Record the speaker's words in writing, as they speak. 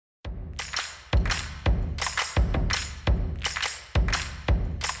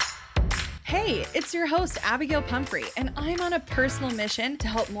Hey, it's your host, Abigail Pumphrey, and I'm on a personal mission to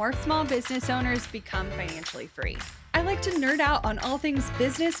help more small business owners become financially free. I like to nerd out on all things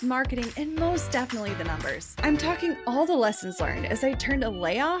business, marketing, and most definitely the numbers. I'm talking all the lessons learned as I turned a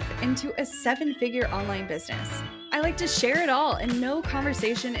layoff into a 7-figure online business. I like to share it all, and no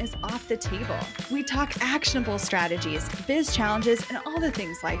conversation is off the table. We talk actionable strategies, biz challenges, and all the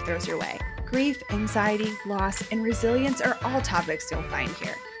things life throws your way. Grief, anxiety, loss, and resilience are all topics you'll find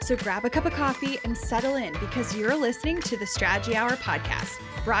here. So grab a cup of coffee and settle in because you're listening to the Strategy Hour podcast,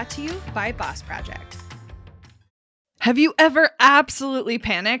 brought to you by Boss Project. Have you ever absolutely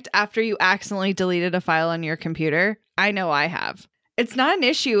panicked after you accidentally deleted a file on your computer? I know I have. It's not an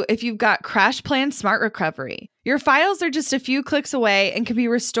issue if you've got CrashPlan Smart Recovery. Your files are just a few clicks away and can be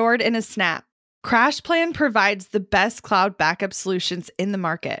restored in a snap. CrashPlan provides the best cloud backup solutions in the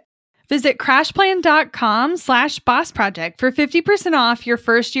market. Visit crashplan.com/bossproject for 50% off your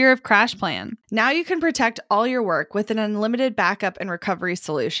first year of CrashPlan. Now you can protect all your work with an unlimited backup and recovery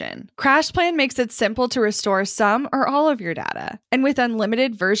solution. CrashPlan makes it simple to restore some or all of your data. And with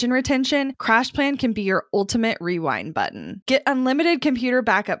unlimited version retention, CrashPlan can be your ultimate rewind button. Get unlimited computer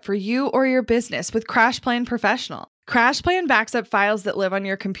backup for you or your business with CrashPlan Professional. CrashPlan backs up files that live on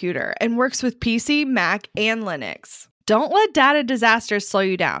your computer and works with PC, Mac, and Linux. Don't let data disasters slow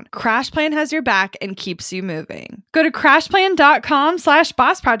you down. CrashPlan has your back and keeps you moving. Go to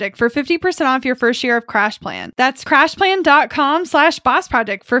crashplan.com/bossproject for 50% off your first year of CrashPlan. That's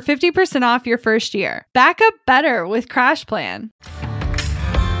crashplan.com/bossproject for 50% off your first year. Back up better with CrashPlan.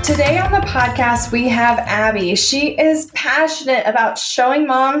 Today on the podcast, we have Abbi. She is passionate about showing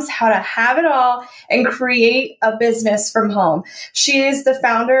moms how to have it all and create a business from home. She is the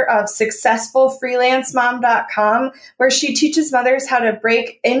founder of SuccessfulFreelanceMom.com, where she teaches mothers how to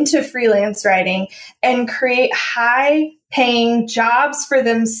break into freelance writing and create high-paying jobs for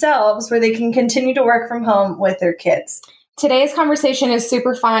themselves where they can continue to work from home with their kids. Today's conversation is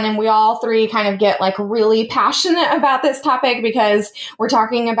super fun, and we all three kind of get like really passionate about this topic because we're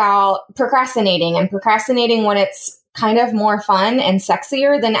talking about procrastinating when it's kind of more fun and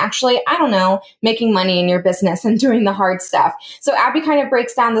sexier than actually, I don't know, making money in your business and doing the hard stuff. So Abbi kind of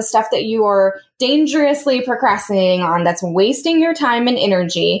breaks down the stuff that you are dangerously procrastinating on that's wasting your time and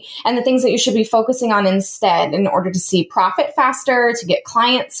energy, and the things that you should be focusing on instead in order to see profit faster, to get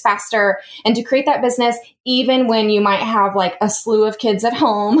clients faster, and to create that business even when you might have like a slew of kids at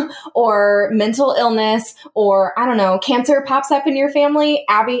home or mental illness or, I don't know, cancer pops up in your family.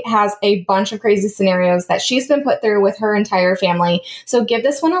 Abbi has a bunch of crazy scenarios that she's been put through with her entire family. So give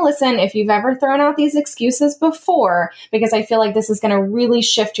this one a listen if you've ever thrown out these excuses before, because I feel like this is going to really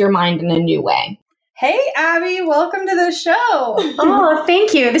shift your mind in a new way. Hey, Abbi, welcome to the show. Oh,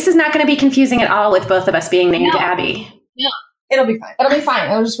 thank you. This is not going to be confusing at all with both of us being named Abbi. Yeah. It'll be fine. It'll be fine.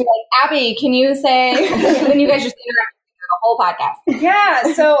 It'll just be like, Abbi, can you say, and then you guys just interact through the whole podcast.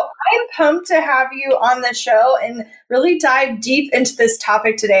 Yeah, so I'm pumped to have you on the show and really dive deep into this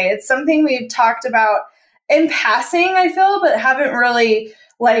topic today. It's something we've talked about in passing, I feel, but haven't really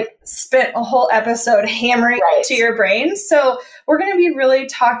spent a whole episode hammering to your brain. So we're going to be really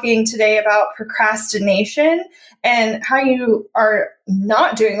talking today about procrastination and how you are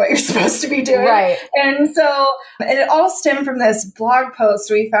not doing what you're supposed to be doing. Right. And it all stemmed from this blog post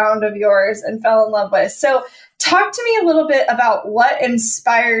we found of yours and fell in love with. So talk to me a little bit about what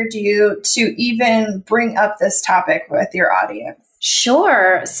inspired you to even bring up this topic with your audience.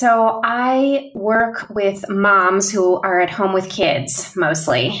 Sure. So I work with moms who are at home with kids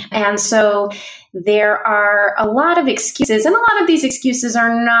mostly. And so there are a lot of excuses, and a lot of these excuses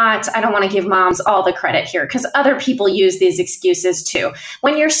are not, I don't want to give moms all the credit here because other people use these excuses too.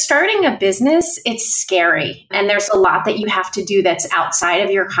 When you're starting a business, it's scary and there's a lot that you have to do that's outside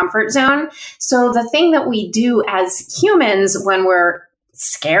of your comfort zone. So the thing that we do as humans when we're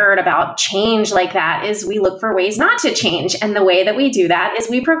scared about change like that is we look for ways not to change. And the way that we do that is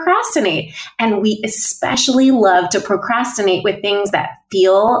we procrastinate. And we especially love to procrastinate with things that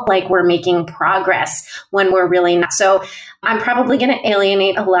feel like we're making progress when we're really not. So I'm probably going to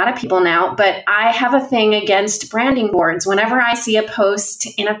alienate a lot of people now, but I have a thing against branding boards. Whenever I see a post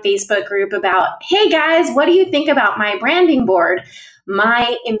in a Facebook group about, hey guys, what do you think about my branding board?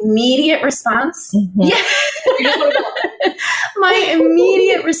 My immediate response, my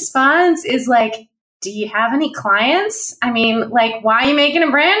immediate response is like, do you have any clients? I mean, like, why are you making a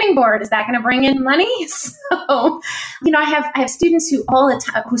branding board? Is that going to bring in money? So, I have students who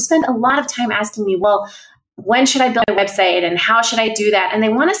spend a lot of time asking me, well, when should I build a website and how should I do that? And they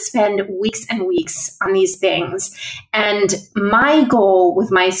want to spend weeks and weeks on these things. And my goal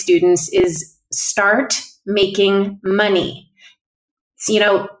with my students is start making money.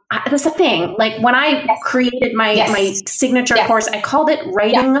 So, that's the thing. Like when I created my signature course, I called it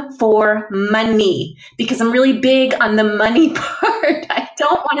Writing for Money because I'm really big on the money part. I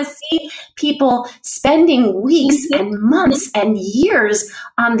don't want to see people spending weeks and months and years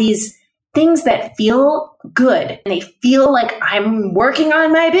on these things that feel good. And they feel like I'm working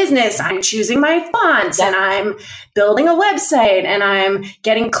on my business. I'm choosing my fonts and I'm building a website and I'm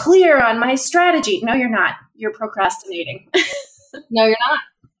getting clear on my strategy. No, you're not. You're procrastinating. No, you're not.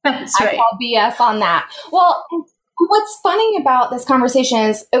 That's right. I call BS on that. Well, what's funny about this conversation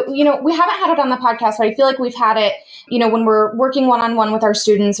is, we haven't had it on the podcast, but I feel like we've had it, when we're working one-on-one with our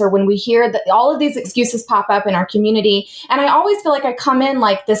students or when we hear that all of these excuses pop up in our community. And I always feel like I come in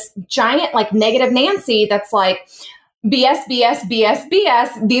like this giant, like negative Nancy that's like, BS, BS, BS,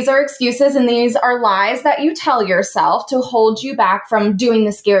 BS. These are excuses and these are lies that you tell yourself to hold you back from doing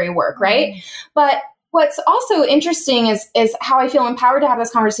the scary work, right? But what's also interesting is how I feel empowered to have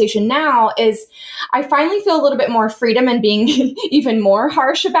this conversation now is I finally feel a little bit more freedom in being even more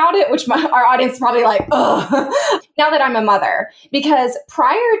harsh about it, which our audience is probably like, ugh, now that I'm a mother. Because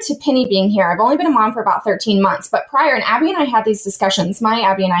prior to Penny being here, I've only been a mom for about 13 months, but prior, and Abbi and I had these discussions,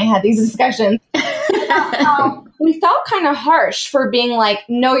 we felt kind of harsh for being like,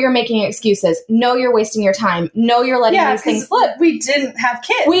 no, you're making excuses. No, you're wasting your time. No, you're letting these things slip. We didn't have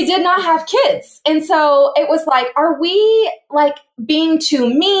kids. We did not have kids. And so it was like, are we like being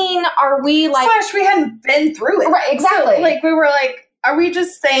too mean? Are we like... / we hadn't been through it. Right, exactly. So, like we were like, are we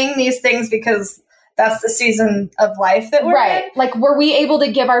just saying these things because that's the season of life that we're in? Like, were we able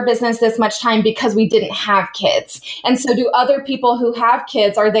to give our business this much time because we didn't have kids? And so do other people who have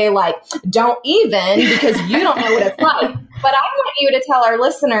kids, are they like, don't even because you don't know what it's like? But I want you to tell our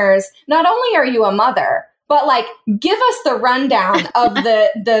listeners, not only are you a mother, but like, give us the rundown of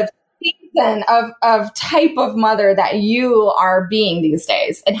the season of type of mother that you are being these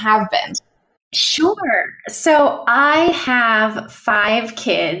days and have been. Sure. So I have 5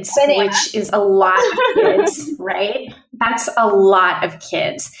 kids, which is a lot of kids, right? That's a lot of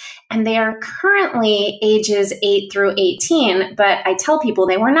kids. And they are currently ages 8 through 18. But I tell people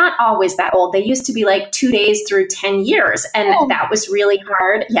they were not always that old. They used to be like 2 days through 10 years. And that was really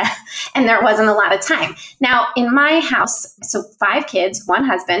hard. Yeah. And there wasn't a lot of time. Now, in my house, so 5 kids, 1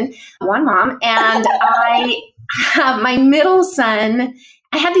 husband, 1 mom, and I have my middle son.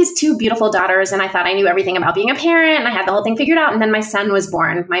 I had these 2 beautiful daughters and I thought I knew everything about being a parent and I had the whole thing figured out. And then my son was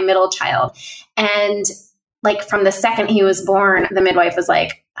born, my middle child. And like from the second he was born, the midwife was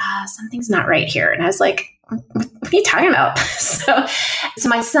like, something's not right here. And I was like, what are you talking about? So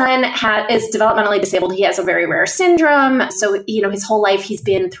my son is developmentally disabled. He has a very rare syndrome. So, his whole life he's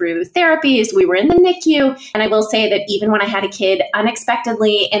been through therapies. We were in the NICU. And I will say that even when I had a kid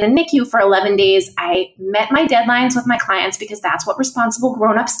unexpectedly in a NICU for 11 days, I met my deadlines with my clients because that's what responsible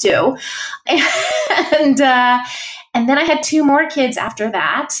grownups do. And then I had 2 more kids after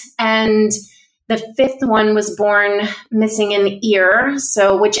that. And the 5th one was born missing an ear.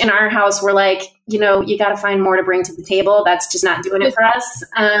 So, which in our house, we're like, you got to find more to bring to the table. That's just not doing it for us.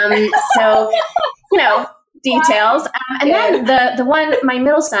 Details. And then the one, my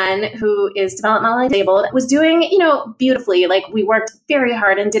middle son, who is developmentally disabled, was doing, beautifully. Like we worked very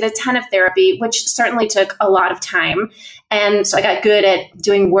hard and did a ton of therapy, which certainly took a lot of time. And so I got good at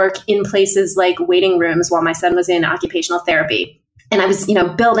doing work in places like waiting rooms while my son was in occupational therapy. And I was,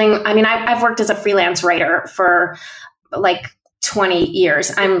 building, I've worked as a freelance writer for like 20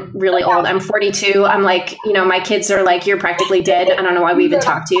 years. I'm really old. I'm 42. I'm like, my kids are like, you're practically dead. I don't know why we even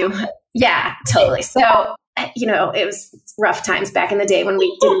talk to you. Yeah, totally. So, it was rough times back in the day when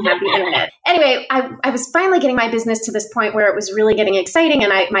we didn't have the internet. Anyway, I was finally getting my business to this point where it was really getting exciting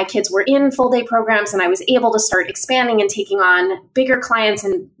and my kids were in full day programs and I was able to start expanding and taking on bigger clients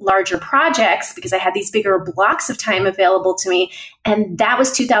and larger projects because I had these bigger blocks of time available to me. And that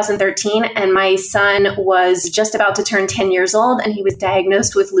was 2013. And my son was just about to turn 10 years old and he was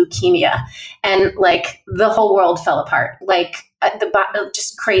diagnosed with leukemia. And like the whole world fell apart. Like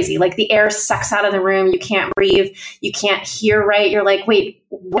just crazy. Like the air sucks out of the room. You can't breathe. You can't hear right. You're like, wait,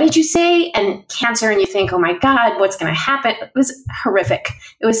 what did you say? And cancer. And you think, oh my God, what's going to happen? It was horrific.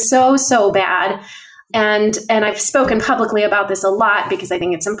 It was so, so bad. And I've spoken publicly about this a lot because I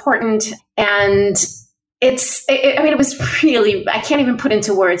think it's important. And it was really, I can't even put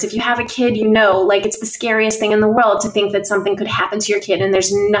into words. If you have a kid, like it's the scariest thing in the world to think that something could happen to your kid and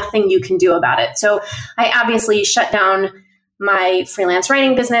there's nothing you can do about it. So I obviously shut down my freelance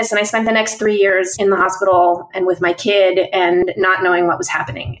writing business and I spent the next 3 years in the hospital and with my kid and not knowing what was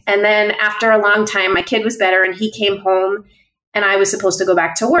happening. And then after a long time, my kid was better and he came home and I was supposed to go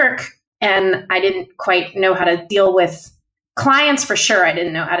back to work and I didn't quite know how to deal with clients for sure I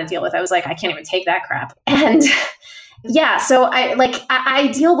didn't know how to deal with. I was like, I can't even take that crap. And yeah, so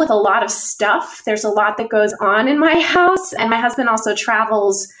I deal with a lot of stuff. There's a lot that goes on in my house, and my husband also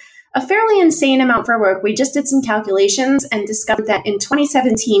travels a fairly insane amount for work. We just did some calculations and discovered that in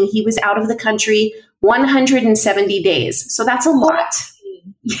 2017, he was out of the country 170 days. So that's a lot.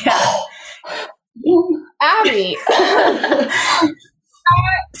 Yeah. Abbi.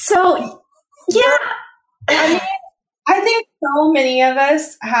 So, yeah. I mean, I think so many of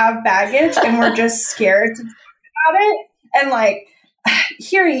us have baggage and we're just scared to talk about it. And like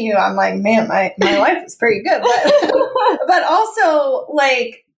hearing you, I'm like, man, my life is pretty good. But also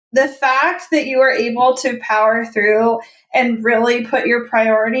like the fact that you are able to power through and really put your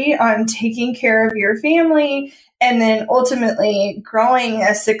priority on taking care of your family and then ultimately growing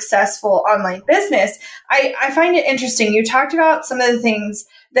a successful online business. I find it interesting. You talked about some of the things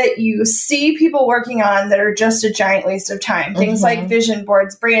that you see people working on that are just a giant waste of time. Things like vision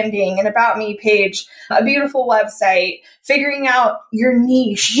boards, branding, an about me page, a beautiful website, figuring out your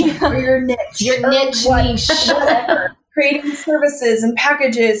niche or your niche. Your niche. Whatever. Creating services and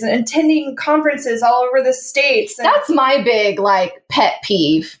packages and attending conferences all over the States. And that's my big like pet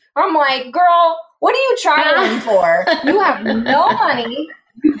peeve. I'm like, girl, what are you trying for? You have no money.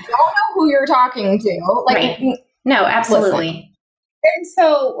 You don't know who you're talking to. Like, right. No, absolutely. Listen. And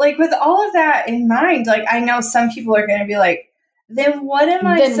so, like, with all of that in mind, like, I know some people are going to be like, then what am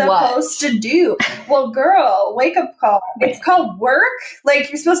I supposed to do? Well, girl, wake up call. It's called work. Like,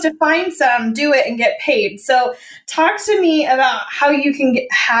 you're supposed to find some, do it, and get paid. So talk to me about how you can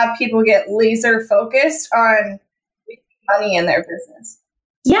have people get laser focused on making money in their business.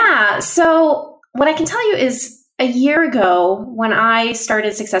 Yeah. So what I can tell you is a year ago when I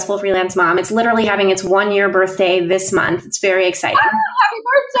started Successful Freelance Mom, it's literally having its 1-year birthday this month. It's very exciting. Oh, happy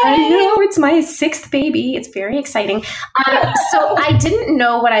birthday! I know, it's my 6th baby. It's very exciting. So I didn't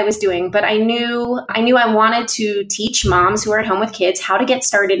know what I was doing, but I knew I wanted to teach moms who are at home with kids how to get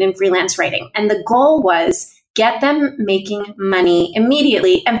started in freelance writing. And the goal was get them making money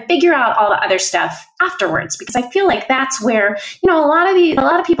immediately and figure out all the other stuff afterwards. Because I feel like that's where, a lot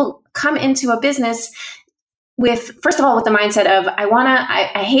of people come into a business with, first of all, with the mindset of,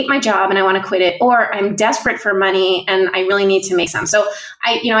 I hate my job and I want to quit it, or I'm desperate for money and I really need to make some. So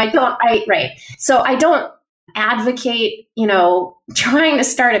So I don't advocate, trying to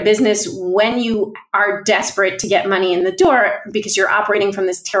start a business when you are desperate to get money in the door, because you're operating from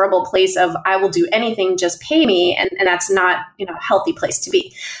this terrible place of, I will do anything, just pay me. And that's not, a healthy place to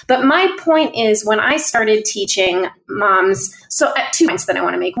be. But my point is, when I started teaching moms, so at 2 points that I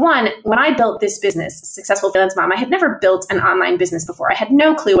want to make. One, when I built this business, Successful Freelance Mom, I had never built an online business before. I had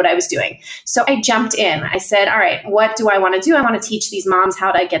no clue what I was doing. So I jumped in. I said, all right, what do I want to do? I want to teach these moms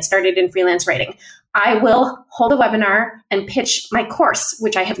how to get started in freelance writing. I will hold a webinar and pitch my course,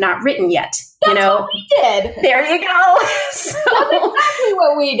 which I have not written yet. That's what we did. There you go. So, that's exactly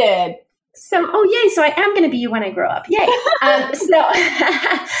what we did. So, yay. So I am going to be you when I grow up. Yay.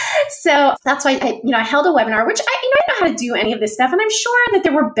 So that's why I held a webinar, which I know how to do any of this stuff. And I'm sure that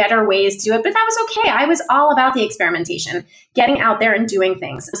there were better ways to do it, but that was okay. I was all about the experimentation, getting out there and doing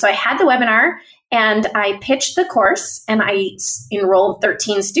things. So I had the webinar and I pitched the course and I enrolled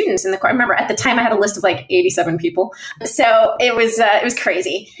 13 students in the course. I remember at the time I had a list of like 87 people. So it was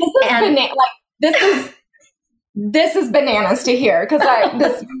crazy. This is bananas to hear, because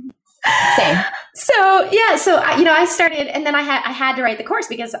same. So yeah, I started, and then I had to write the course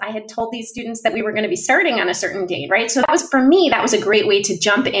because I had told these students that we were going to be starting on a certain date, right? So that was, for me, that was a great way to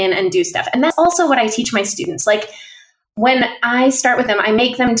jump in and do stuff. And that's also what I teach my students. Like, when I start with them, I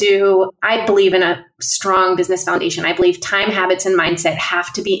make them I believe in a strong business foundation. I believe time, habits, and mindset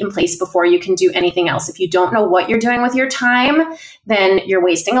have to be in place before you can do anything else. If you don't know what you're doing with your time, then you're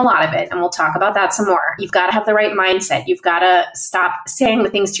wasting a lot of it. And we'll talk about that some more. You've got to have the right mindset. You've got to stop saying the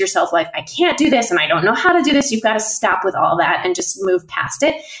things to yourself like, I can't do this and I don't know how to do this. You've got to stop with all that and just move past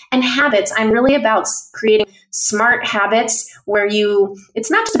it. And habits, I'm really about creating smart habits where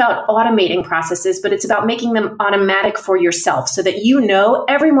it's not just about automating processes, but it's about making them automatic for yourself so that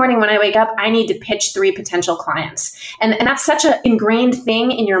every morning when I wake up, I need to pitch 3 potential clients. And that's such an ingrained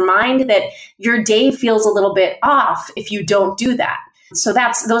thing in your mind that your day feels a little bit off if you don't do that. So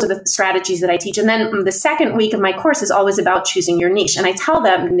those are the strategies that I teach. And then the second week of my course is always about choosing your niche. And I tell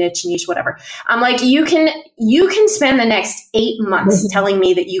them niche, whatever. I'm like, you can spend the next 8 months telling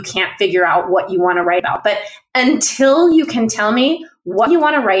me that you can't figure out what you want to write about. But until you can tell me what you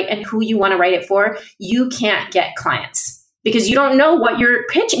want to write and who you want to write it for, you can't get clients because you don't know what you're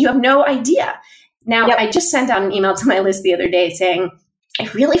pitching. You have no idea. Now, I just sent out an email to my list the other day saying,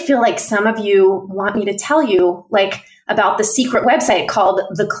 I really feel like some of you want me to tell you like about the secret website called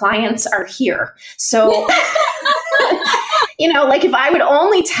The Clients Are Here. So, like if I would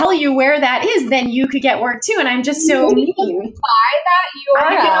only tell you where that is, then you could get work too. And I'm just so mean. Buy that URL.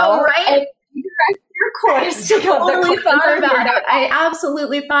 I know, right? Your course. I totally thought about it. I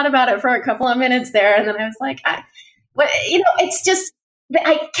absolutely thought about it for a couple of minutes there. And then I was like, it's just,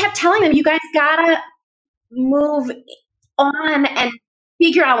 I kept telling them, you guys gotta move on and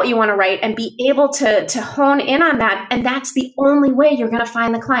figure out what you want to write and be able to hone in on that. And that's the only way you're going to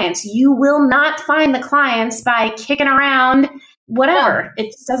find the clients. You will not find the clients by kicking around whatever. No. It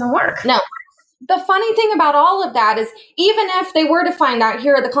just doesn't work. No. The funny thing about all of that is even if they were to find out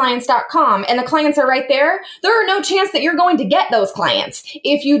here at theclients.com and the clients are right there, there are no chance that you're going to get those clients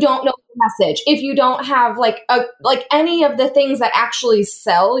if you don't know the message, if you don't have like any of the things that actually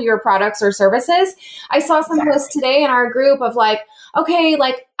sell your products or services. I saw some posts today in our group of like, okay,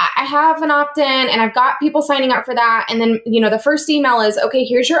 like I have an opt-in and I've got people signing up for that. And then, the first email is, okay,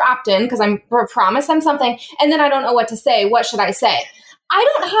 here's your opt-in because I'm promised them something. And then I don't know what to say. What should I say? I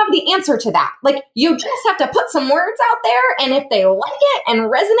don't have the answer to that. Like, you just have to put some words out there, and if they like it and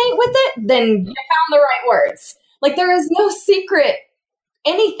resonate with it, then you found the right words. Like, there is no secret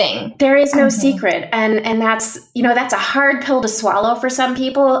anything. There is no secret. And that's, that's a hard pill to swallow for some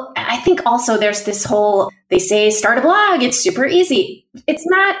people. I think also there's this whole, they say, start a blog, it's super easy. It's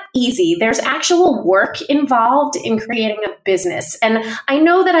not easy. There's actual work involved in creating a business. And I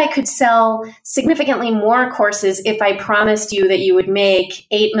know that I could sell significantly more courses if I promised you that you would make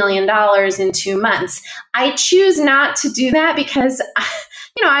 $8 million in 2 months. I choose not to do that because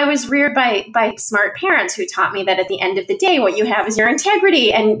I was reared by smart parents who taught me that at the end of the day, what you have is your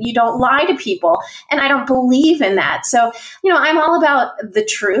integrity and you don't lie to people. And I don't believe in that. So, I'm all about the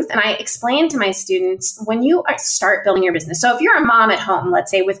truth. And I explain to my students, when you start building your business. So if you're a mom at home,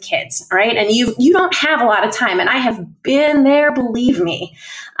 let's say with kids, all right, and you don't have a lot of time, and I have been there, believe me,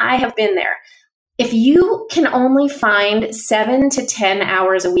 I have been there. If you can only find 7 to 10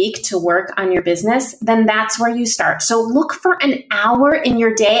 hours a week to work on your business, then that's where you start. So look for an hour in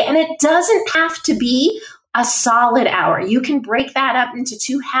your day, and it doesn't have to be a solid hour. You can break that up into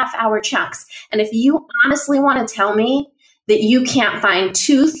 2 half-hour chunks. And if you honestly want to tell me that you can't find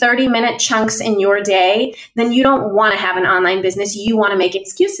 2 30-minute chunks in your day, then you don't want to have an online business. You want to make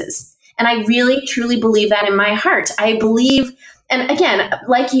excuses. And I really, truly believe that in my heart. I believe, and again,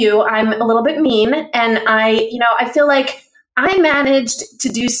 like you, I'm a little bit mean. And I feel like I managed to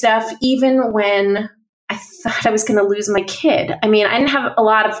do stuff even when I thought I was going to lose my kid. I mean, I didn't have a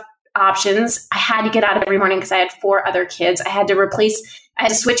lot of options. I had to get out every morning because I had 4 other kids. I had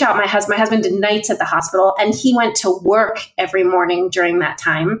to switch out my husband. My husband did nights at the hospital, and he went to work every morning during that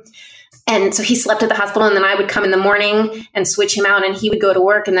time. And so he slept at the hospital, and then I would come in the morning and switch him out, and he would go to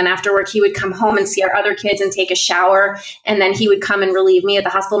work. And then after work, he would come home and see our other kids and take a shower. And then he would come and relieve me at the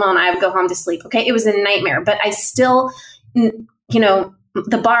hospital, and I would go home to sleep. Okay. It was a nightmare, but I still,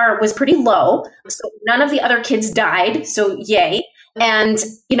 the bar was pretty low. So none of the other kids died. So yay. And,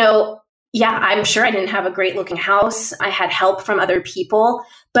 I'm sure I didn't have a great looking house. I had help from other people,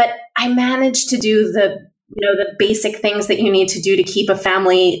 but I managed to do the basic things that you need to do to keep a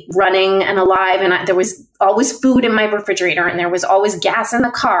family running and alive. And there was always food in my refrigerator, and there was always gas in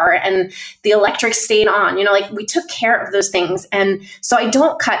the car, and the electric stayed on, we took care of those things. And so I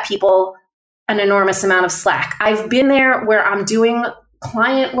don't cut people an enormous amount of slack. I've been there where I'm doing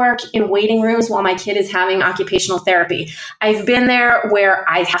client work in waiting rooms while my kid is having occupational therapy. I've been there where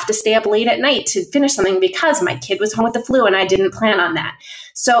I have to stay up late at night to finish something because my kid was home with the flu and I didn't plan on that.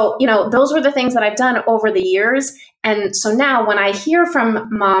 So, those were the things that I've done over the years. And so now when I hear from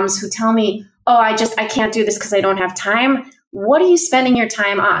moms who tell me, oh, I can't do this because I don't have time. What are you spending your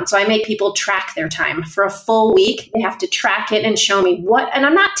time on? So I make people track their time for a full week. They have to track it and show me what, and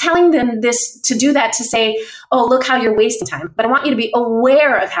I'm not telling them this to do that to say, oh, look how you're wasting time, but I want you to be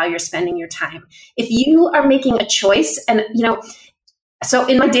aware of how you're spending your time. If you are making a choice and, so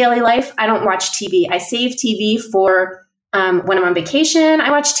in my daily life, I don't watch TV. I save TV for when I'm on vacation.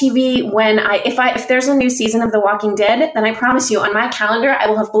 I watch TV when if there's a new season of The Walking Dead, then I promise you on my calendar, I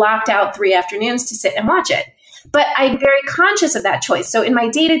will have blocked out 3 afternoons to sit and watch it. But I'm very conscious of that choice. So in my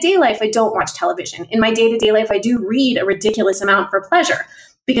day-to-day life, I don't watch television. In my day-to-day life, I do read a ridiculous amount for pleasure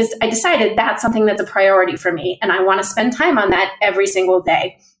because I decided that's something that's a priority for me. And I want to spend time on that every single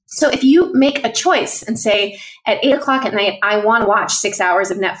day. So if you make a choice and say at 8:00 at night, I want to watch 6 hours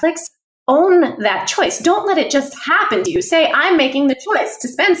of Netflix, own that choice. Don't let it just happen to you. Say, I'm making the choice to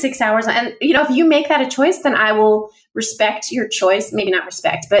spend 6 hours. And, if you make that a choice, then I will respect your choice. Maybe not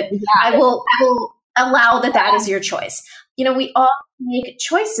respect, but I will allow that is your choice. We all make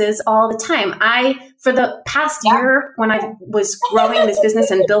choices all the time. For the past year, when I was growing this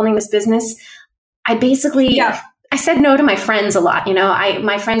business and building this business, I basically, I said no to my friends a lot. You know,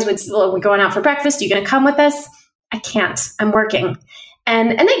 my friends would, well, we're going out for breakfast. Are you going to come with us? I can't. I'm working.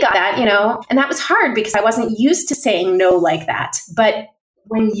 And they got that, you know, and that was hard because I wasn't used to saying no like that. But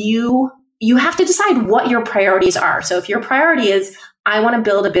when you have to decide what your priorities are. So if your priority is, I want to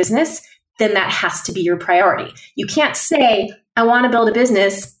build a business, then that has to be your priority. You can't say, I want to build a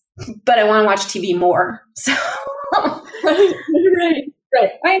business, but I want to watch TV more. So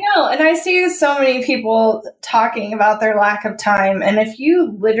Right. I know. And I see so many people talking about their lack of time. And if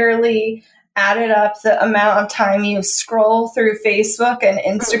you literally added up the amount of time you scroll through Facebook and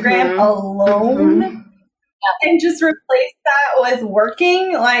Instagram alone and just replace that with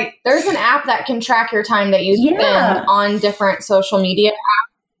working, like there's an app that can track your time that you spend on different social media apps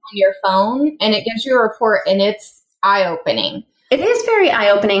on your phone, and it gives you a report, and it's eye-opening. It is very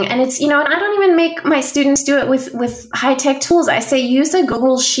eye-opening. And it's, you know, and I don't even make my students do it with high-tech tools. I say use a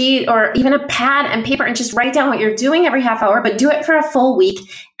Google Sheet or even a pad and paper and just write down what you're doing every half hour, but do it for a full week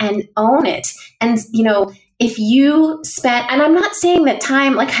and own it. And, you know, if you spent, and I'm not saying that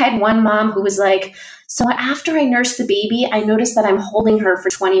time, like I had one mom who was like, so after I nursed the baby, I noticed that I'm holding her for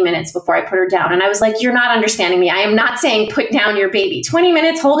 20 minutes before I put her down. And I was like, you're not understanding me. I am not saying put down your baby. 20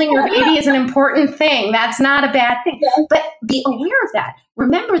 minutes holding your baby is an important thing. That's not a bad thing. But be aware of that.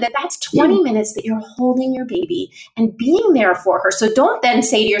 Remember that that's 20 minutes that you're holding your baby and being there for her. So don't then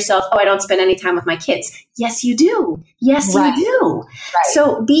say to yourself, oh, I don't spend any time with my kids. Yes, you do. Yes, you do. Right.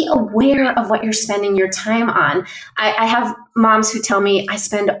 So be aware of what you're spending your time on. I have moms who tell me I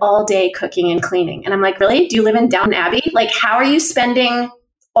spend all day cooking and cleaning. And I'm like, really? Do you live in Downton Abbey? Like, how are you spending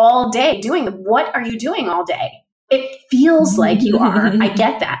all day doing? What are you doing all day? It feels like you are. I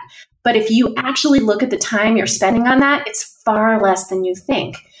get that. But if you actually look at the time you're spending on that, it's far less than you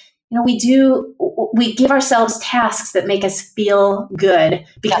think. You know, we give ourselves tasks that make us feel good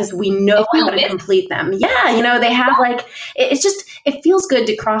because we know how to complete them. Yeah. You know, they have like, it feels good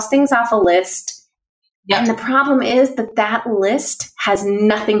to cross things off a list. Yep. And the problem is that list has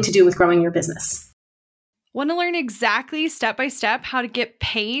nothing to do with growing your business. Want to learn exactly step by step how to get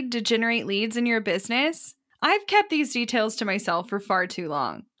paid to generate leads in your business? I've kept these details to myself for far too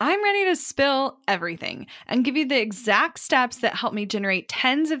long. I'm ready to spill everything and give you the exact steps that help me generate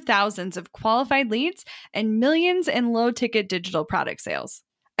tens of thousands of qualified leads and millions in low-ticket digital product sales.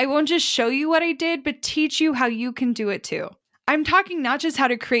 I won't just show you what I did, but teach you how you can do it too. I'm talking not just how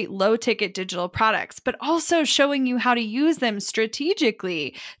to create low-ticket digital products, but also showing you how to use them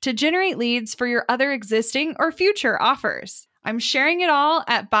strategically to generate leads for your other existing or future offers. I'm sharing it all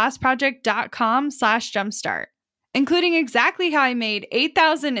at bossproject.com/jumpstart, including exactly how I made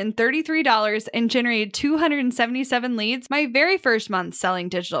 $8,033 and generated 277 leads my very first month selling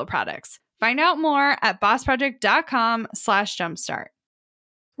digital products. Find out more at bossproject.com/jumpstart.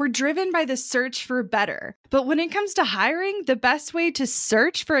 We're driven by the search for better, but when it comes to hiring, the best way to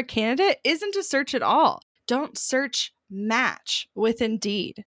search for a candidate isn't to search at all. Don't search, match with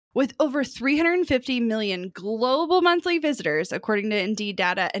Indeed. With over 350 million global monthly visitors, according to Indeed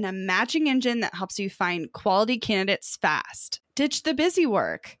data, and a matching engine that helps you find quality candidates fast. Ditch the busy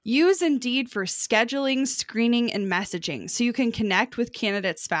work. Use Indeed for scheduling, screening, and messaging so you can connect with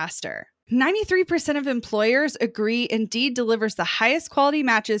candidates faster. 93% of employers agree Indeed delivers the highest quality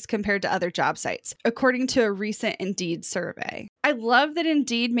matches compared to other job sites, according to a recent Indeed survey. I love that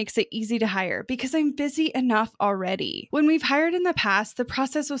Indeed makes it easy to hire because I'm busy enough already. When we've hired in the past, the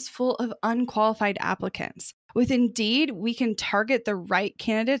process was full of unqualified applicants. With Indeed, we can target the right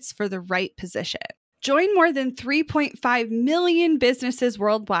candidates for the right position. Join more than 3.5 million businesses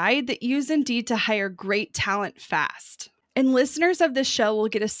worldwide that use Indeed to hire great talent fast. And listeners of this show will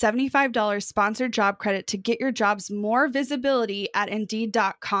get a $75 sponsored job credit to get your jobs more visibility at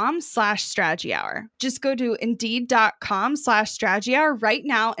Indeed.com/Strategy Hour. Just go to Indeed.com/Strategy Hour right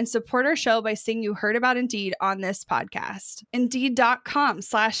now and support our show by saying you heard about Indeed on this podcast.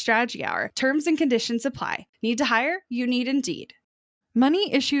 Indeed.com/Strategy Hour. Terms and conditions apply. Need to hire? You need Indeed.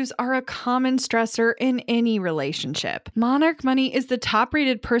 Money issues are a common stressor in any relationship. Monarch Money is the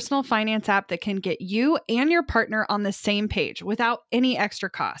top-rated personal finance app that can get you and your partner on the same page without any extra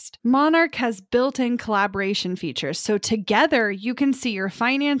cost. Monarch has built-in collaboration features, so together you can see your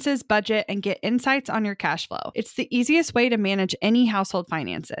finances, budget, and get insights on your cash flow. It's the easiest way to manage any household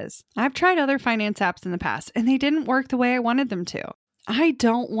finances. I've tried other finance apps in the past, and they didn't work the way I wanted them to. I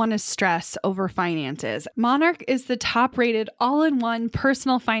don't want to stress over finances. Monarch is the top-rated all-in-one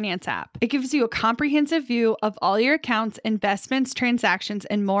personal finance app. It gives you a comprehensive view of all your accounts, investments, transactions,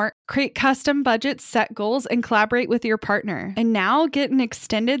 and more Create custom budgets, set goals, and collaborate with your partner. And now get an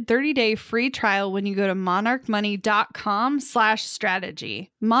extended 30-day free trial when you go to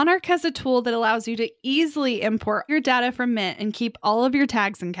monarchmoney.com/strategy. Monarch has a tool that allows you to easily import your data from Mint and keep all of your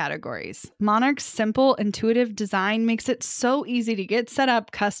tags and categories. Monarch's simple, intuitive design makes it so easy to get set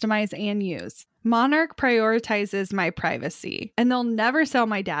up, customize, and use. Monarch prioritizes my privacy, and they'll never sell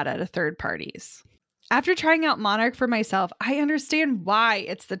my data to third parties. After trying out Monarch for myself, I understand why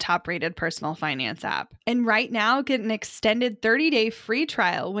it's the top-rated personal finance app. And right now, get an extended 30-day free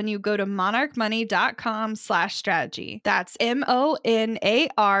trial when you go to monarchmoney.com/strategy. That's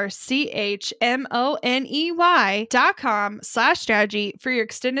monarchmoney.com/strategy for your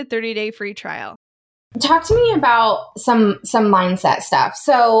extended 30-day free trial. Talk to me about some mindset stuff.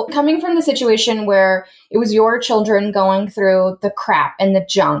 So coming from the situation where it was your children going through the crap and the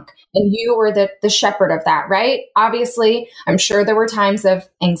junk, and you were the shepherd of that, right? Obviously, I'm sure there were times of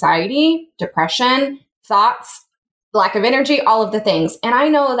anxiety, depression, thoughts, lack of energy, all of the things. And I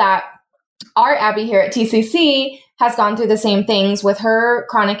know that our Abby here at TCC has gone through the same things with her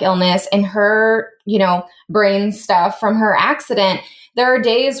chronic illness and her, brain stuff from her accident. There are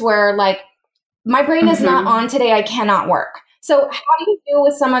days where my brain is not on today. I cannot work. So how do you deal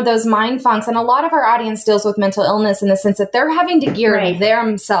with some of those mind funks? And a lot of our audience deals with mental illness in the sense that they're having to gear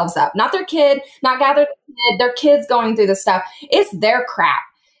themselves up, not their kid, not gather their kids going through the stuff. It's their crap.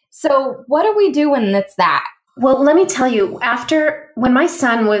 So what do we do when it's that? Well, let me tell you, when my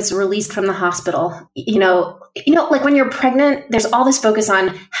son was released from the hospital, like when you're pregnant, there's all this focus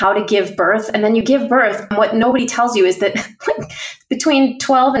on how to give birth. And then you give birth. And what nobody tells you is that between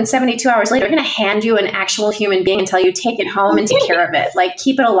 12 and 72 hours later, they're going to hand you an actual human being and tell you, take it home and take care of it.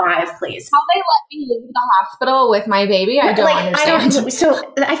 Keep it alive, please. How they let me leave the hospital with my baby, I don't understand.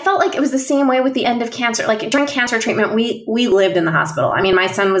 So I felt like it was the same way with the end of cancer. During cancer treatment, we lived in the hospital. I mean, my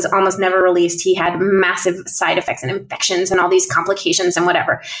son was almost never released. He had massive side effects and infections and all these complications and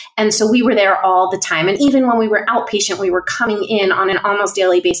whatever. And so we were there all the time. And even when we were outpatient, we were coming in on an almost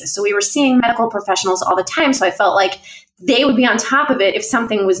daily basis. So we were seeing medical professionals all the time. So I felt like they would be on top of it if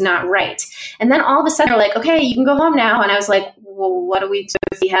something was not right. And then all of a sudden they're like, okay, you can go home now. And I was like, well, what do we do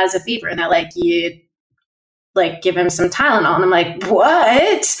if he has a fever? And they're like, you give him some Tylenol. And I'm like,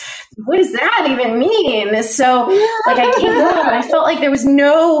 what? What does that even mean? So I came home and I felt like there was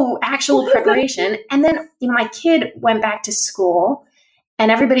no actual preparation. And then, my kid went back to school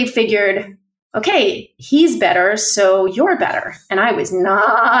and everybody figured, okay, he's better, so you're better. And I was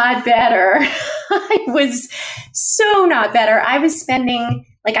not better. I was so not better. I was spending,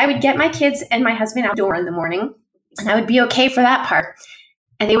 I would get my kids and my husband outdoor in the morning, and I would be okay for that part.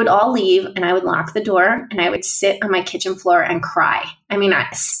 And they would all leave, and I would lock the door, and I would sit on my kitchen floor and cry. I mean,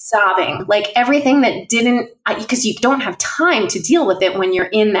 sobbing, everything that because you don't have time to deal with it when you're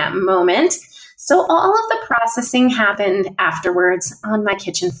in that moment. So all of the processing happened afterwards on my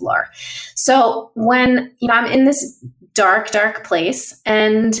kitchen floor. So when, I'm in this dark, dark place,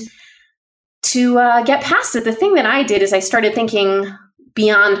 and to get past it, the thing that I did is I started thinking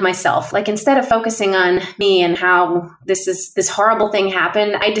beyond myself. Instead of focusing on me and how this horrible thing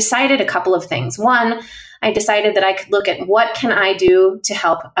happened, I decided a couple of things. One, I decided that I could look at what can I do to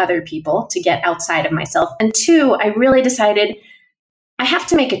help other people to get outside of myself. And two, I really decided I have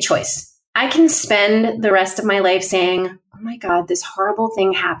to make a choice. I can spend the rest of my life saying, oh my God, this horrible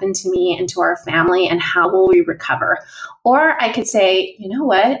thing happened to me and to our family, and how will we recover? Or I could say, you know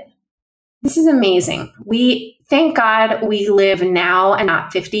what? This is amazing. Thank God we live now and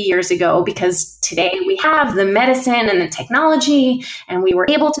not 50 years ago, because today we have the medicine and the technology, and we were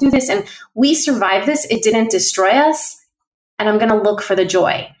able to do this, and we survived this. It didn't destroy us. And I'm going to look for the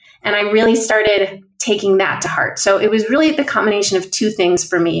joy. And I really started taking that to heart. So it was really the combination of two things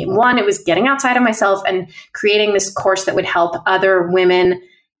for me. One, it was getting outside of myself and creating this course that would help other women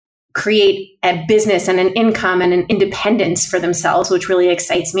create a business and an income and an independence for themselves, which really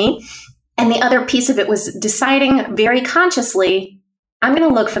excites me. And the other piece of it was deciding very consciously, I'm going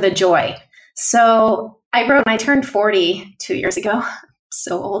to look for the joy. So I wrote, when I turned 40 2 years ago,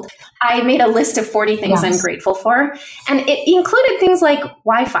 so old, I made a list of 40 things I'm grateful for. And it included things like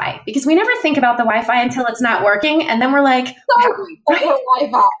Wi-Fi, because we never think about the Wi-Fi until it's not working. And then we're like,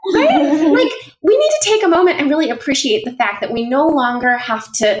 Wi-Fi. Right? We need to take a moment and really appreciate the fact that we no longer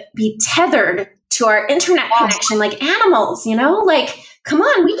have to be tethered to our internet connection like animals, come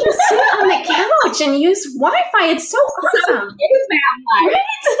on, we can sit on the couch and use Wi-Fi. It's so awesome. Right?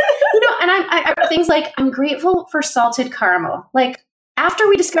 And I things like, I'm grateful for salted caramel. After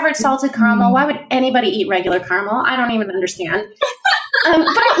we discovered salted caramel, why would anybody eat regular caramel? I don't even understand. And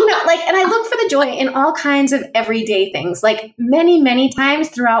I look for the joy in all kinds of everyday things. Like many, many times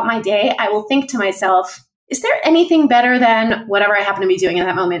throughout my day, I will think to myself, is there anything better than whatever I happen to be doing in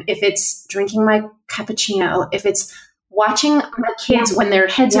that moment? If it's drinking my cappuccino, if it's watching my kids when their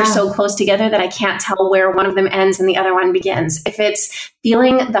heads are so close together that I can't tell where one of them ends and the other one begins. If it's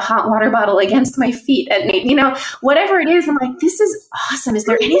feeling the hot water bottle against my feet at night, whatever it is, I'm like, this is awesome. Is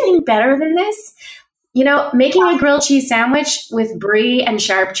there anything better than this? Making a grilled cheese sandwich with brie and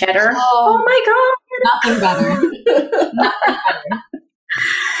sharp cheddar. Oh my God. Nothing better. Nothing better.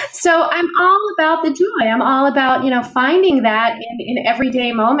 So I'm all about the joy. I'm all about, finding that in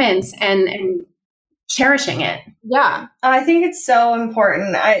everyday moments and cherishing it. Yeah. I think it's so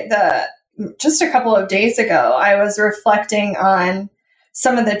important. Just a couple of days ago, I was reflecting on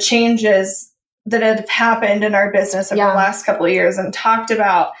some of the changes that have happened in our business over the last couple of years and talked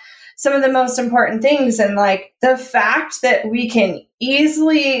about some of the most important things. And like the fact that we can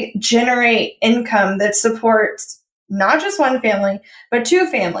easily generate income that supports not just one family, but two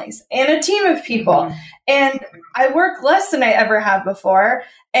families and a team of people. Mm-hmm. And I work less than I ever have before.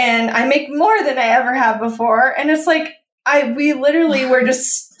 And I make more than I ever have before. And it's like, we literally were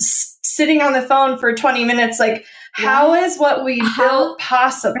just sitting on the phone for 20 minutes. Like, how is what we built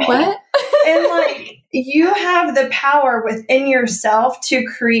possible? What? And like, you have the power within yourself to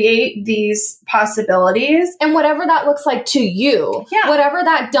create these possibilities. And whatever that looks like to you, whatever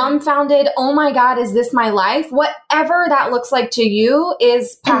that dumbfounded, oh my God, is this my life? Whatever that looks like to you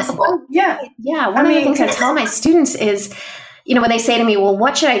is possible. Yeah. One of the things I tell my students is, when they say to me, well,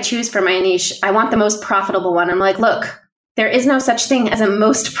 what should I choose for my niche? I want the most profitable one. I'm like, look, there is no such thing as a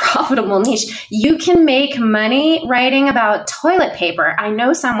most profitable niche. You can make money writing about toilet paper. I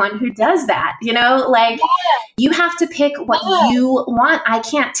know someone who does that, you have to pick what you want. I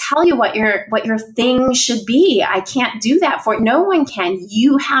can't tell you what your thing should be. I can't do that for you. No one can.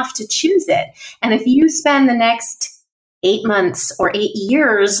 You have to choose it. And if you spend the next 8 months or 8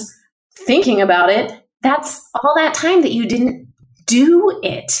 years thinking about it, that's all that time that you didn't do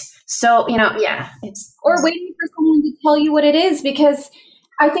it. So, it's or waiting for someone to tell you what it is, because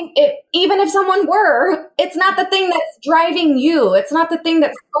I think even if someone were, it's not the thing that's driving you. It's not the thing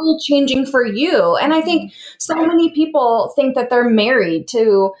that's soul changing for you. And I think so many people think that they're married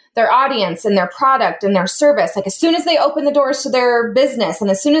to their audience and their product and their service. Like as soon as they open the doors to their business and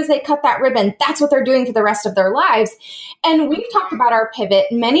as soon as they cut that ribbon, that's what they're doing for the rest of their lives. And we've talked about our pivot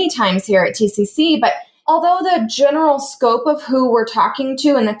many times here at TCC, but although the general scope of who we're talking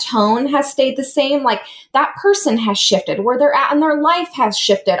to and the tone has stayed the same, like that person has shifted. Where they're at in their life has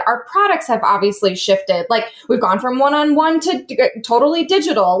shifted. Our products have obviously shifted. Like we've gone from one-on-one to totally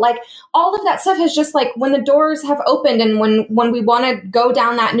digital. Like all of that stuff has just like when the doors have opened and when we want to go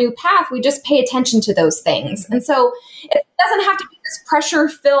down that new path, we just pay attention to those things. And so it doesn't have to be this pressure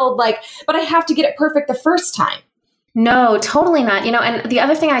filled, but I have to get it perfect the first time. No, totally not. And the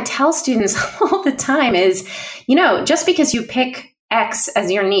other thing I tell students all the time is, just because you pick X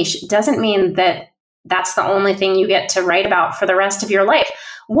as your niche doesn't mean that that's the only thing you get to write about for the rest of your life.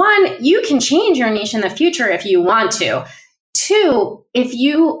 One, you can change your niche in the future if you want to. Two, if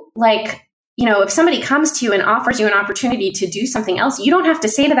you if somebody comes to you and offers you an opportunity to do something else, you don't have to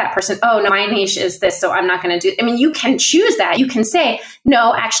say to that person, oh, no, my niche is this, so I'm not going to do. I mean, you can choose that. You can say,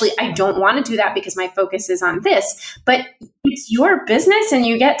 no, actually, I don't want to do that because my focus is on this. But it's your business and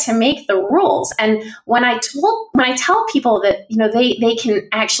you get to make the rules. And when I tell people that, they can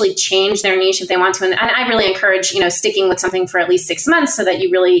actually change their niche if they want to, and I really encourage, sticking with something for at least 6 months so that you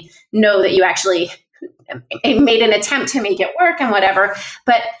really know that you actually made an attempt to make it work and whatever.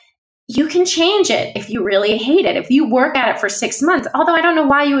 But you can change it if you really hate it. If you work at it for 6 months, although I don't know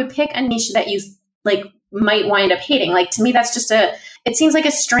why you would pick a niche that you might wind up hating. To me, that's just it seems like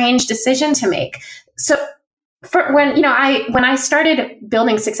a strange decision to make. So when I started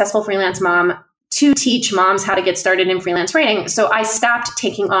building Successful Freelance Mom to teach moms how to get started in freelance writing, so I stopped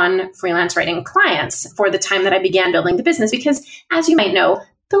taking on freelance writing clients for the time that I began building the business, because as you might know,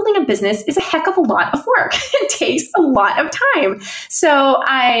 building a business is a heck of a lot of work. It takes a lot of time. So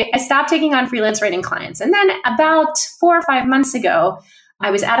I stopped taking on freelance writing clients. And then about 4 or 5 months ago, I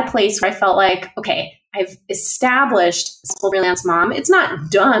was at a place where I felt like, okay, I've established Successful Freelance Mom. It's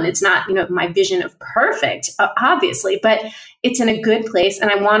not done. It's not, my vision of perfect, obviously, but it's in a good place. And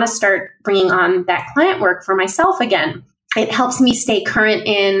I want to start bringing on that client work for myself again. It helps me stay current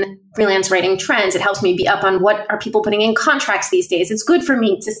in freelance writing trends. It helps me be up on what are people putting in contracts these days. It's good for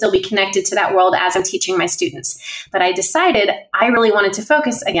me to still be connected to that world as I'm teaching my students. But I decided I really wanted to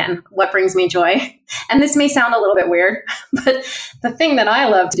focus, again, what brings me joy. And this may sound a little bit weird, but the thing that I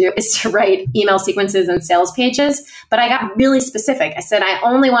love to do is to write email sequences and sales pages. But I got really specific. I said, I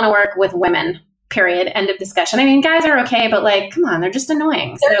only want to work with women. Period. End of discussion. I mean, guys are okay, but like, come on, they're just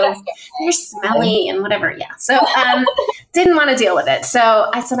annoying. So they're smelly and whatever. Yeah. So didn't want to deal with it. So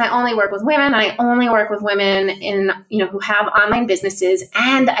I said, I only work with women. I only work with women who have online businesses.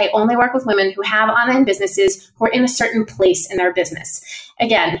 And I only work with women who have online businesses who are in a certain place in their business.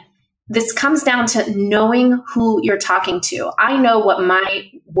 Again, this comes down to knowing who you're talking to. I know what my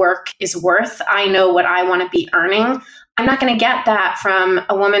work is worth. I know what I want to be earning. I'm not going to get that from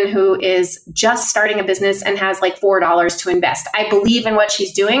a woman who is just starting a business and has like $4 to invest. I believe in what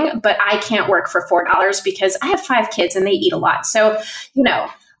she's doing, but I can't work for $4 because I have 5 kids and they eat a lot. So,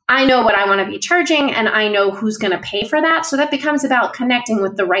 I know what I want to be charging and I know who's going to pay for that. So that becomes about connecting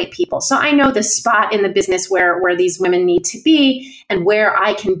with the right people. So I know the spot in the business where these women need to be and where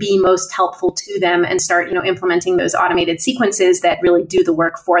I can be most helpful to them and start, implementing those automated sequences that really do the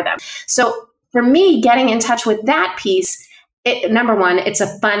work for them. So for me, getting in touch with that piece, number one, it's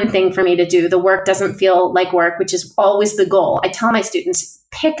a fun thing for me to do. The work doesn't feel like work, which is always the goal. I tell my students,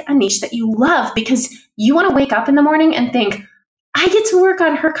 pick a niche that you love because you want to wake up in the morning and think, I get to work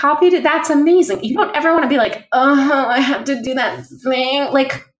on her copy. That's amazing. You don't ever want to be like, oh, I have to do that thing.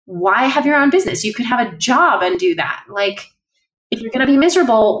 Like, why have your own business? You could have a job and do that. Like, if you're going to be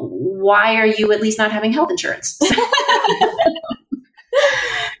miserable, why are you at least not having health insurance?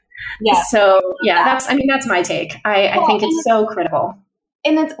 Yeah. So that's my take. I think it's so critical.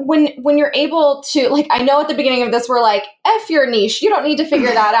 And it's when you're able to, like, I know at the beginning of this, we're like, F your niche. You don't need to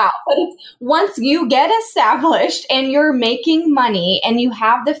figure that out. But it's once you get established and you're making money and you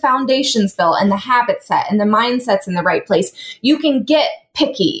have the foundations built and the habit set and the mindsets in the right place, you can get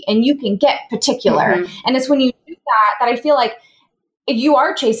picky and you can get particular. Mm-hmm. And it's when you do that I feel like you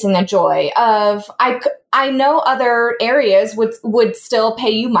are chasing the joy of, I know other areas would still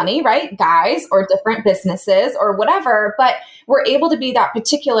pay you money, right? Guys or different businesses or whatever, but we're able to be that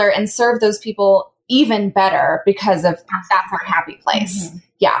particular and serve those people even better because of that's our happy place. Mm-hmm.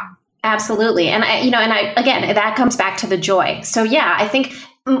 Yeah, absolutely. And again, that comes back to the joy. So yeah, I think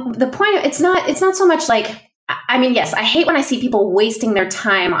the point, it's not so much like, I mean, yes, I hate when I see people wasting their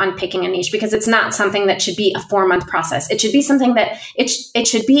time on picking a niche because it's not something that should be a 4-month process. It should be something that it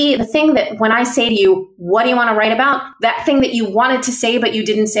should be the thing that when I say to you, what do you want to write about? That thing that you wanted to say, but you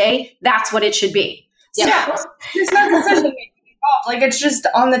didn't say, that's what it should be. Yeah. There's no decision making involved. Like, it's just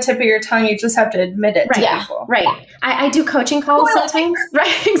on the tip of your tongue. You just have to admit it to people. Right. I do coaching calls sometimes.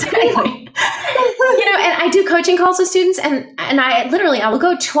 Right. Exactly. And I do coaching calls with students and I will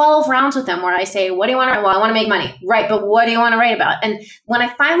go 12 rounds with them where I say, what do you want to write? Well, I want to make money. Right. But what do you want to write about? And when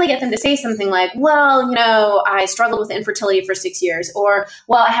I finally get them to say something like, well, I struggled with infertility for 6 years, or,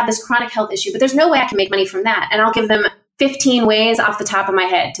 well, I have this chronic health issue, but there's no way I can make money from that. And I'll give them 15 ways off the top of my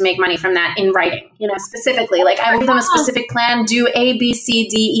head to make money from that in writing, specifically. Like, I will give them a specific plan, do A, B, C,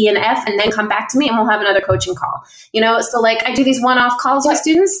 D, E, and F, and then come back to me and we'll have another coaching call. So like I do these one-off calls with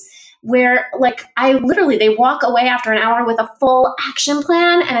students where like they walk away after an hour with a full action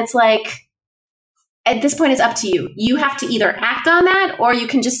plan. And it's like, at this point, it's up to you. You have to either act on that or you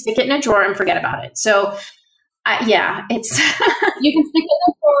can just stick it in a drawer and forget about it. So it's you can stick it in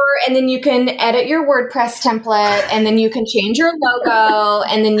the drawer and then you can edit your WordPress template and then you can change your logo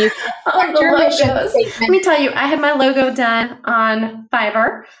and then you can your mission statement. Let me tell you, I had my logo done on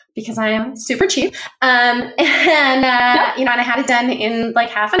Fiverr because I am super cheap. And I had it done in like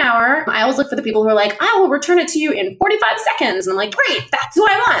half an hour. I always look for the people who are like, I will return it to you in 45 seconds. And I'm like, great, that's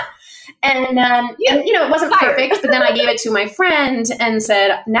what I want. And it wasn't perfect, but then I gave it to my friend and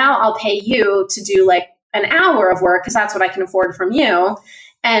said, now I'll pay you to do like an hour of work because that's what I can afford from you.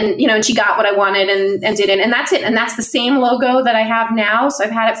 And, and she got what I wanted and did it. And that's it. And that's the same logo that I have now. So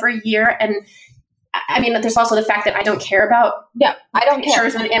I've had it for a year. And I mean, there's also the fact that I don't care about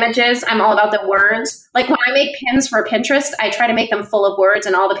pictures and images. I'm all about the words. Like when I make pins for Pinterest, I try to make them full of words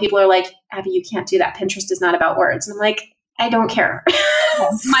and all the people are like, Abby, you can't do that. Pinterest is not about words. And I'm like, I don't care.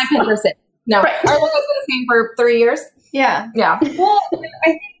 My Pinterest is. No. Right. Our logo's been the same for 3 years. Yeah. Yeah. Well,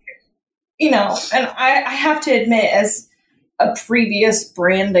 I think, and I have to admit, as a previous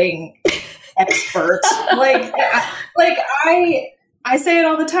branding expert, I say it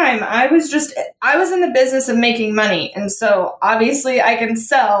all the time. I was in the business of making money. And so obviously I can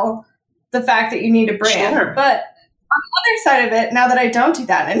sell the fact that you need a brand, but other side of it, now that I don't do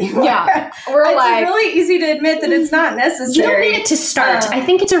that anymore, we're it's really easy to admit that it's not necessary. You don't need it to start. I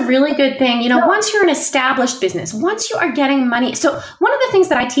think it's a really good thing. Once you're an established business, once you are getting money. So one of the things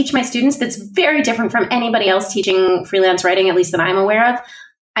that I teach my students that's very different from anybody else teaching freelance writing, at least that I'm aware of,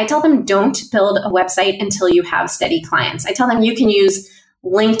 I tell them don't build a website until you have steady clients. I tell them you can use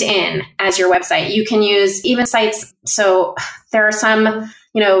LinkedIn as your website. You can use even sites. So there are some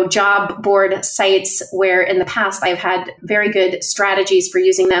job board sites where in the past I've had very good strategies for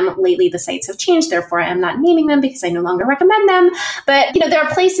using them. Lately, the sites have changed. Therefore, I am not naming them because I no longer recommend them. But, there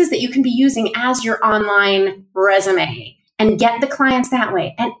are places that you can be using as your online resume and get the clients that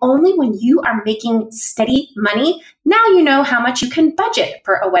way. And only when you are making steady money, now you know how much you can budget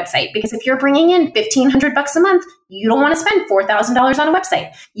for a website. Because if you're bringing in $1,500 a month, you don't want to spend $4,000 on a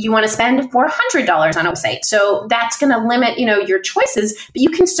website. You want to spend $400 on a website. So that's going to limit, your choices. But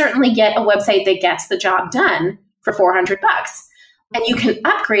you can certainly get a website that gets the job done for $400. And you can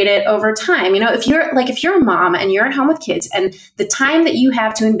upgrade it over time. If you're a mom and you're at home with kids and the time that you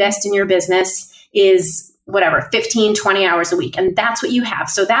have to invest in your business is 15, 20 hours a week. And that's what you have.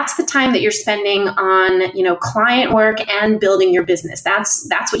 So that's the time that you're spending on, client work and building your business. That's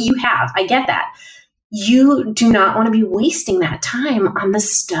what you have. I get that. You do not want to be wasting that time on the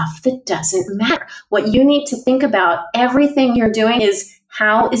stuff that doesn't matter. What you need to think about everything you're doing is,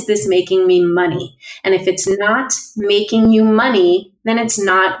 how is this making me money? And if it's not making you money, then it's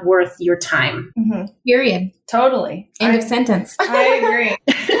not worth your time. Mm-hmm. Period. Totally. End of sentence. I agree.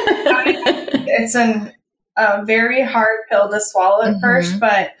 It's a very hard pill to swallow at first,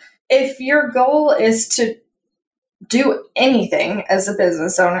 but if your goal is to do anything as a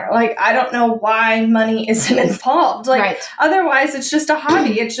business owner, I don't know why money isn't involved. Otherwise it's just a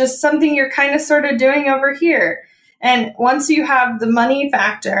hobby. It's just something you're kind of sort of doing over here. And once you have the money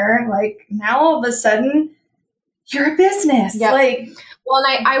factor, now all of a sudden you're a business. Yep. Well,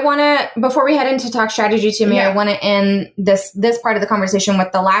 and I want to, before we head into talk strategy to me, I want to end this part of the conversation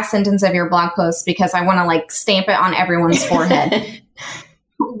with the last sentence of your blog post, because I want to stamp it on everyone's forehead.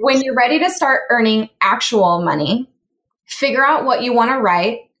 When you're ready to start earning actual money, figure out what you want to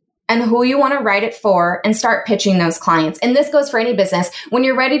write and who you want to write it for, and start pitching those clients. And this goes for any business. When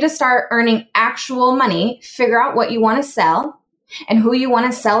you're ready to start earning actual money, figure out what you want to sell and who you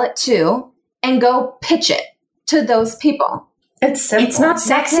want to sell it to, and go pitch it to those people. It's simple. It's not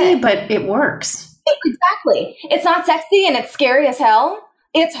sexy, but it works. Exactly. It's not sexy and it's scary as hell.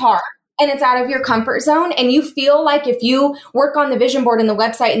 It's hard and it's out of your comfort zone. And you feel like if you work on the vision board and the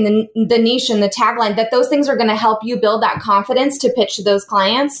website and the niche and the tagline, that those things are going to help you build that confidence to pitch to those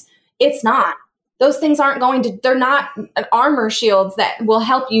clients. It's not. Those things they're not armor shields that will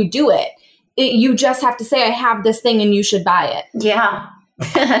help you do it. You just have to say, I have this thing and you should buy it. Yeah.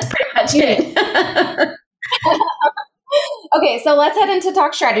 That's pretty much it. Okay, so let's head into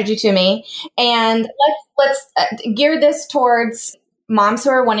talk strategy to me, and let's gear this towards moms who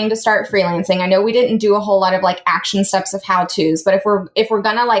are wanting to start freelancing. I know we didn't do a whole lot of action steps of how-tos, but if we're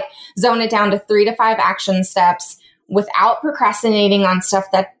gonna zone it down to 3 to 5 action steps without procrastinating on stuff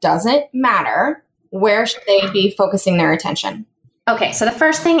that doesn't matter, where should they be focusing their attention? Okay, so the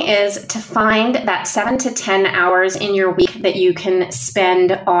first thing is to find that 7 to 10 hours in your week that you can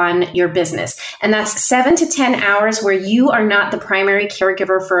spend on your business. And that's 7 to 10 hours where you are not the primary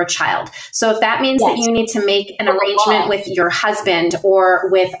caregiver for a child. So if that means that you need to make an arrangement with your husband or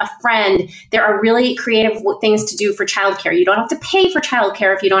with a friend, there are really creative things to do for childcare. You don't have to pay for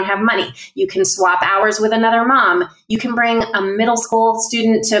childcare if you don't have money. You can swap hours with another mom. You can bring a middle school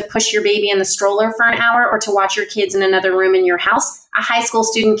student to push your baby in the stroller for an hour, or to watch your kids in another room in your house. A high school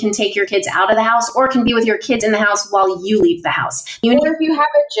student can take your kids out of the house, or can be with your kids in the house while you leave the house. Or if you have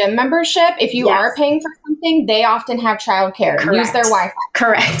a gym membership, if you are paying for something, they often have childcare. Use their Wi-Fi.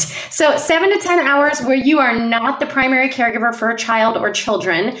 Correct. So 7 to 10 hours where you are not the primary caregiver for a child or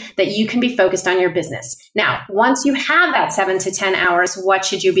children, that you can be focused on your business. Now, once you have that 7 to 10 hours, what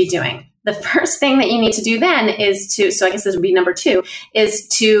should you be doing? The first thing that you need to do then is so I guess this would be number 2, is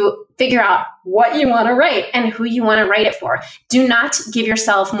to figure out what you want to write and who you want to write it for. Do not give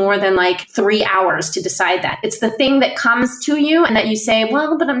yourself more than 3 hours to decide that. It's the thing that comes to you and that you say,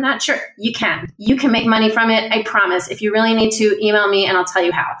 well, but I'm not sure. You can make money from it. I promise. If you really need to, email me and I'll tell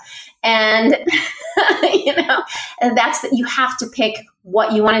you how. And, and that's that you have to pick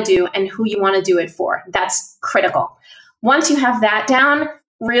what you want to do and who you want to do it for. That's critical. Once you have that down,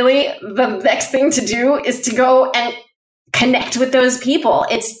 really, the next thing to do is to go and connect with those people.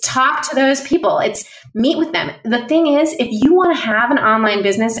 It's talk to those people. It's meet with them. The thing is, if you want to have an online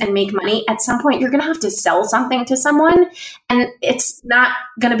business and make money, at some point, you're going to have to sell something to someone. And it's not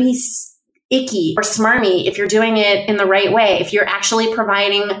going to be icky or smarmy if you're doing it in the right way. If you're actually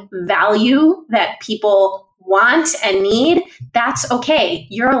providing value that people want and need, that's okay.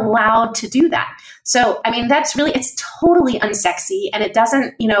 You're allowed to do that. So, I mean, that's really, it's totally unsexy, and it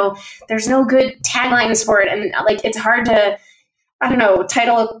doesn't, there's no good taglines for it. And like, it's hard to, I don't know,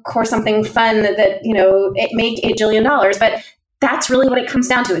 title a course something fun that it make $8 jillion. But that's really what it comes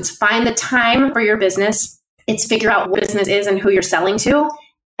down to. It's find the time for your business. It's figure out what business is and who you're selling to,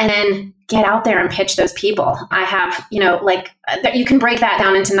 and then get out there and pitch those people. I have, you can break that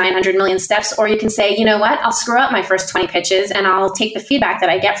down into 900 million steps, or you can say, you know what, I'll screw up my first 20 pitches and I'll take the feedback that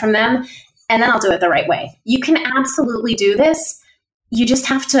I get from them, and then I'll do it the right way. You can absolutely do this. You just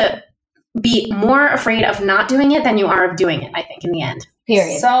have to be more afraid of not doing it than you are of doing it, I think, in the end.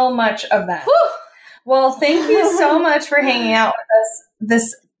 Period. So much of that. Whew. Well, thank you so much for hanging out with us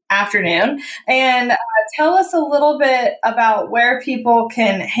this afternoon, and tell us a little bit about where people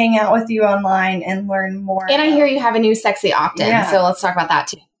can hang out with you online and learn more. And I hear you have a new sexy opt-in, so let's talk about that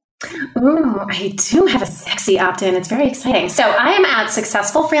too. Ooh, I do have a sexy opt-in. It's very exciting. So I am at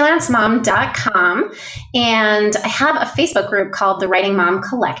successfulfreelancemom.com, and I have a Facebook group called the Writing Mom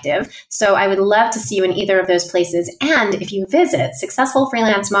Collective. So I would love to see you in either of those places. And if you visit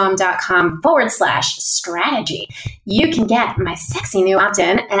successfulfreelancemom.com/strategy, you can get my sexy new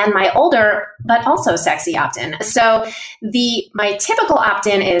opt-in and my older but also sexy opt-in. So my typical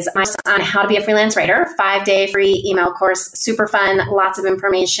opt-in is on how to be a freelance writer, 5-day free email course, super fun, lots of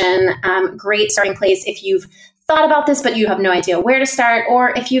information. Great starting place if you've thought about this, but you have no idea where to start,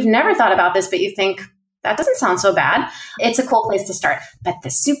 or if you've never thought about this, but you think that doesn't sound so bad. It's a cool place to start. But the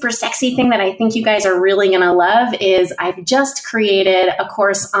super sexy thing that I think you guys are really going to love is I've just created a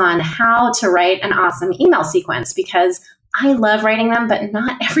course on how to write an awesome email sequence, because I love writing them, but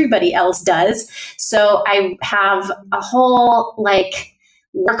not everybody else does. So I have a whole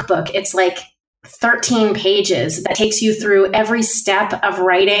workbook. It's 13 pages that takes you through every step of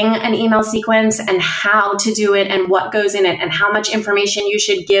writing an email sequence and how to do it and what goes in it and how much information you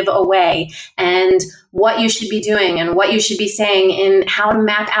should give away and what you should be doing and what you should be saying and how to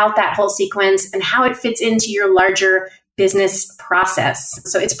map out that whole sequence and how it fits into your larger business process.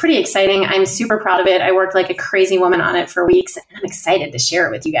 So it's pretty exciting. I'm super proud of it. I worked like a crazy woman on it for weeks, and I'm excited to share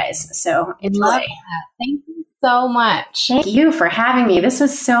it with you guys. So enjoy. Love that. Thank you so much. Thank you for having me. This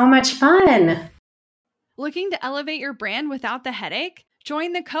was so much fun. Looking to elevate your brand without the headache?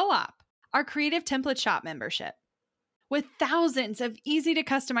 Join the Co-op, our creative template shop membership. With thousands of easy to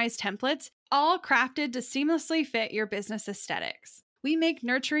customize templates, all crafted to seamlessly fit your business aesthetics, we make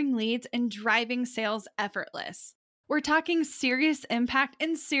nurturing leads and driving sales effortless. We're talking serious impact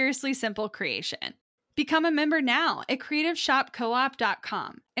and seriously simple creation. Become a member now at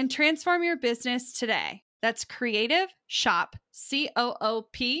creativeshopcoop.com and transform your business today. That's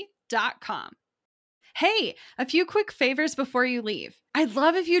creativeshopcoop.com. Hey, a few quick favors before you leave. I'd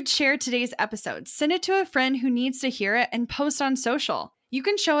love if you'd share today's episode, send it to a friend who needs to hear it, and post on social. You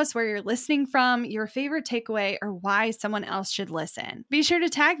can show us where you're listening from, your favorite takeaway, or why someone else should listen. Be sure to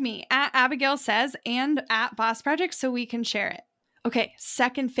tag me at Abigail Says and at Boss Project so we can share it. Okay,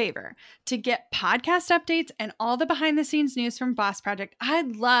 second favor. To get podcast updates and all the behind-the-scenes news from Boss Project,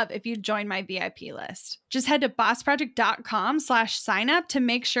 I'd love if you'd join my VIP list. Just head to bossproject.com/sign up to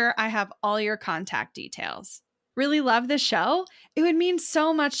make sure I have all your contact details. Really love the show? It would mean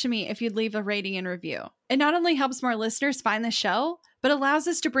so much to me if you'd leave a rating and review. It not only helps more listeners find the show, but allows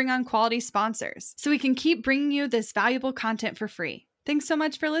us to bring on quality sponsors so we can keep bringing you this valuable content for free. Thanks so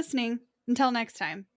much for listening. Until next time.